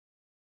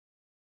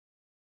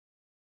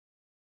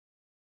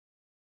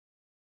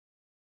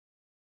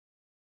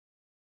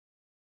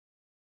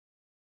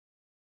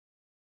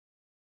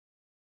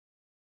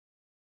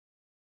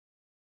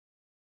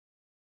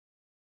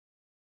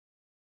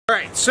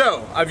Alright,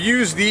 so I've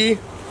used the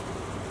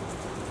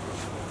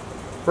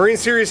Marine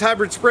Series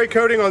Hybrid spray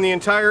coating on the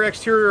entire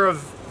exterior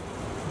of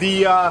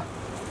the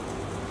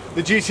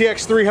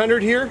GTX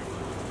 300 here.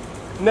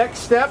 Next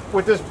step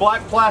with this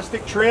black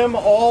plastic trim,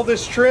 all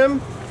this trim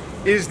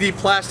is the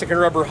plastic and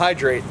rubber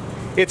Hydrate.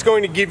 It's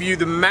going to give you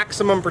the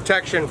maximum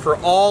protection for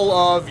all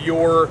of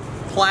your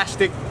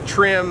plastic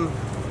trim,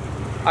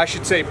 I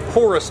should say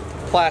porous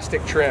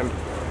plastic trim.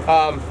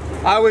 I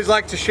always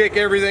like to shake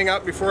everything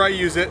up before I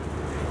use it.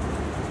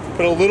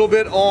 Put a little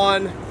bit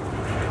on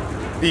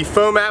the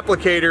foam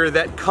applicator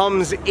that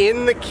comes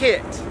in the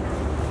kit.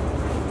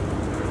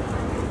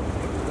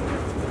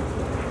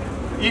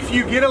 If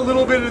you get a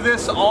little bit of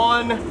this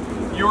on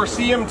your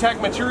CM Tech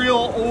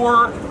material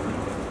or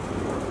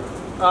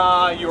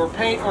your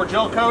paint or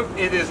gel coat,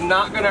 it is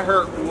not going to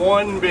hurt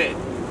one bit.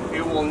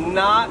 It will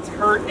not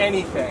hurt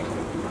anything.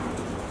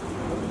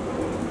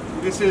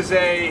 This is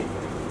a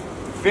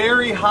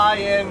very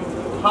high-end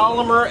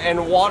polymer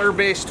and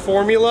water-based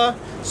formula,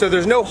 so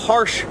there's no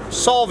harsh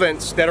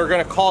solvents that are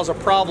going to cause a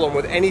problem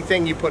with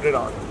anything you put it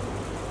on.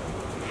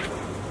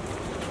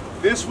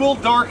 This will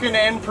darken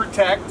and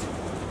protect.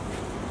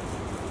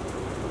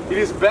 It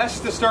is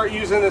best to start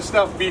using this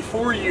stuff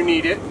before you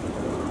need it.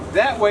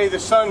 That way the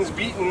sun's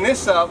beating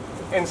this up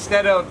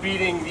instead of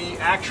beating the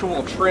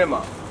actual trim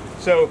up.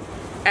 So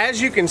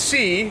as you can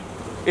see,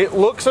 it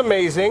looks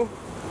amazing.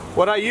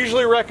 What I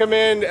usually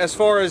recommend as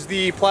far as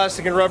the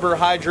plastic and rubber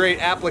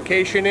Hydrate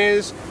application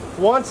is,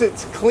 once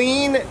it's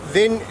clean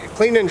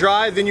and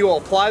dry, then you will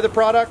apply the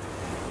product.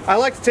 I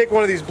like to take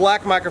one of these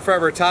black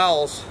microfiber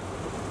towels.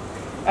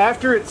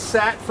 After it's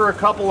sat for a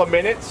couple of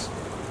minutes,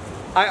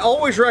 I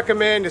always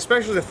recommend,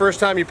 especially the first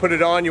time you put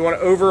it on, you want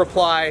to over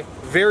apply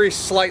very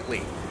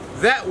slightly.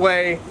 That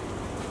way,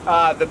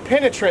 the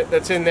penetrant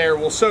that's in there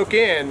will soak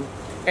in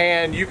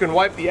and you can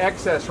wipe the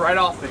excess right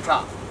off the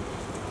top.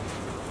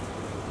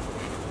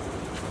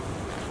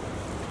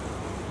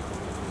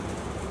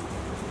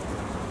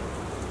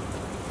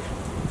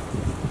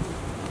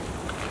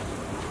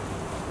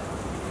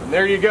 And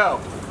there you go.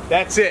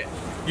 That's it.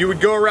 You would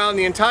go around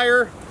the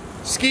entire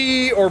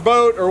ski or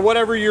boat or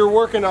whatever you're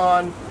working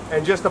on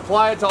and just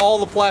apply it to all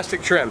the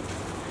plastic trim.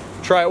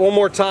 Try it one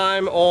more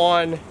time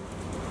on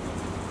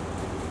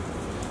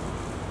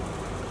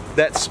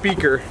that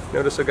speaker.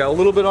 Notice I got a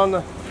little bit on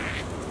the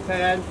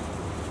pad.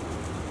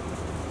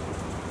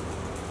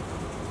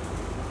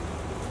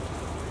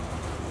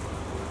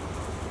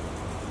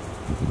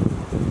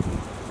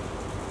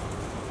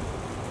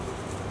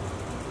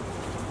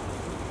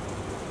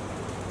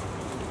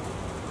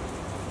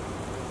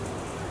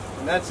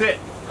 And that's it.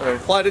 I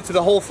applied it to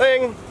the whole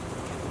thing.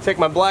 Take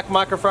my black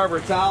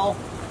microfiber towel.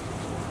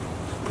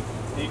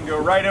 You can go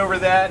right over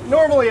that.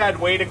 Normally I'd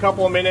wait a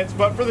couple of minutes,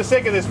 but for the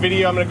sake of this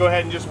video, I'm going to go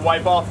ahead and just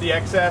wipe off the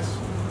excess.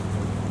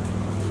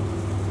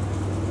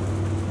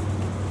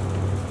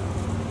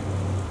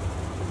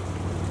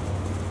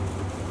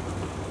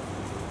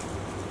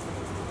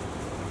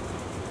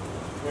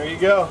 There you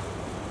go.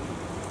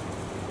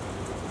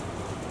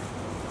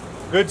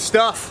 Good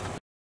stuff.